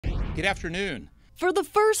Good afternoon. For the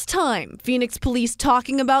first time, Phoenix police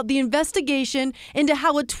talking about the investigation into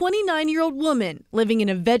how a 29-year-old woman living in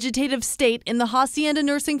a vegetative state in the Hacienda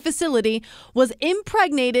nursing facility was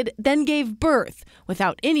impregnated, then gave birth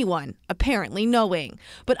without anyone apparently knowing.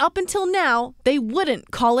 But up until now, they wouldn't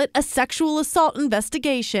call it a sexual assault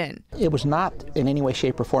investigation. It was not in any way,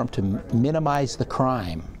 shape, or form to minimize the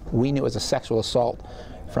crime. We knew it was a sexual assault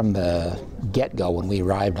from the get-go when we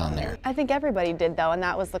arrived on there. I think everybody did, though, and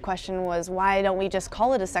that was the question, was why don't we just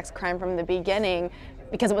call it a sex crime from the beginning?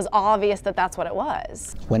 Because it was obvious that that's what it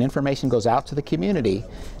was. When information goes out to the community,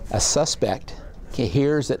 a suspect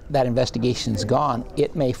hears that that investigation's gone,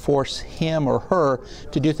 it may force him or her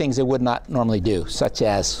to do things they would not normally do, such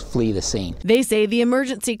as flee the scene. They say the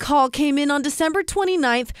emergency call came in on December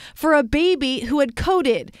 29th for a baby who had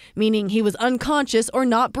coded, meaning he was unconscious or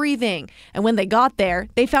not breathing. And when they got there,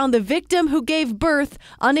 they found the victim who gave birth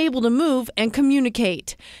unable to move and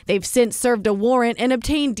communicate. They've since served a warrant and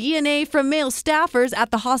obtained DNA from male staffers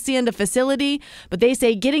at the Hacienda facility, but they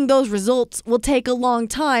say getting those results will take a long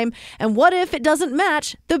time. And what if it doesn't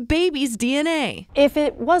match the baby's DNA? If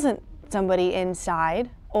it wasn't somebody inside,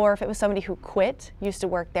 or if it was somebody who quit, used to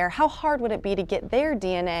work there, how hard would it be to get their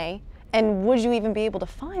DNA? And would you even be able to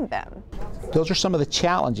find them? Those are some of the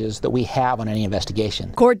challenges that we have on any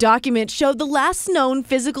investigation. Court documents showed the last known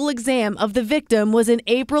physical exam of the victim was in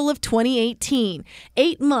April of 2018,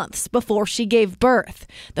 8 months before she gave birth.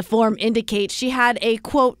 The form indicates she had a,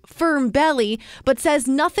 quote, firm belly, but says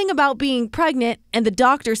nothing about being pregnant, and the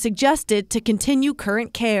doctor suggested to continue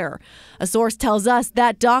current care. A source tells us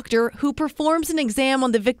that doctor, who performs an exam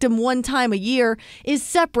on the victim 1 time a year, is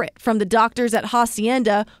separate from the doctors at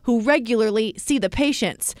Hacienda who regularly see the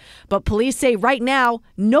patients. But police say right now,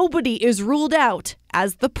 nobody is ruled out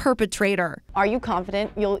as the perpetrator. Are you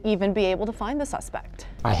confident you'll even be able to find the suspect?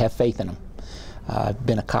 I have faith in them. I've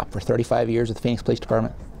been a cop for 35 years with the Phoenix Police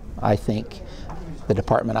Department. I think the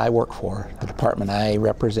department I work for, the department I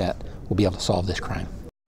represent, will be able to solve this crime.